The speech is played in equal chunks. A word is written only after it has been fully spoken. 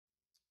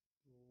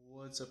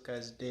What's up,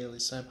 guys? Daily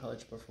sample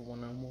algebra for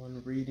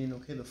one-on-one reading.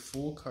 Okay, the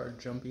Fool card,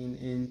 jumping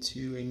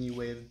into a new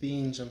way of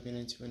being, jumping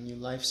into a new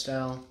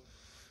lifestyle,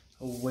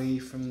 away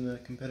from the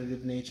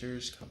competitive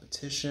nature's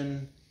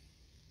competition,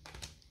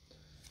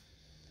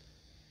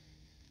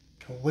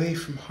 away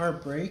from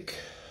heartbreak.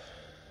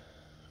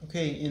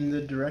 Okay, in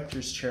the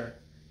director's chair,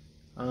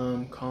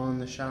 calling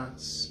the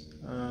shots,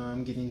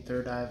 getting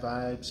third eye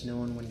vibes,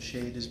 knowing when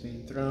shade is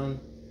being thrown,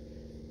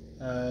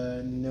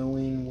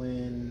 knowing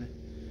when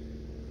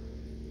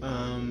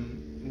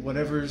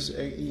whatever's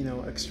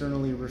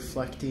externally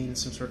reflecting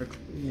some sort of,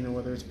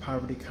 whether it's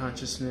poverty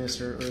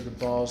consciousness or the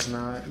ball's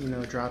not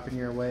dropping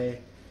your way,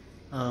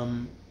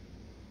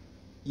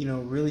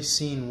 really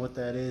seeing what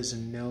that is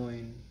and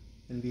knowing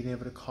and being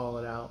able to call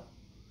it out,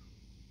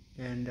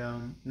 and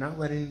not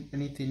letting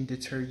anything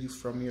deter you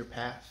from your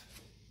path.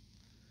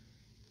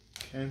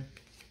 Okay,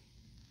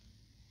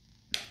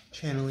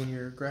 channeling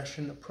your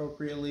aggression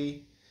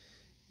appropriately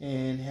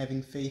and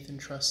having faith and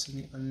trust in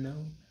the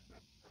unknown.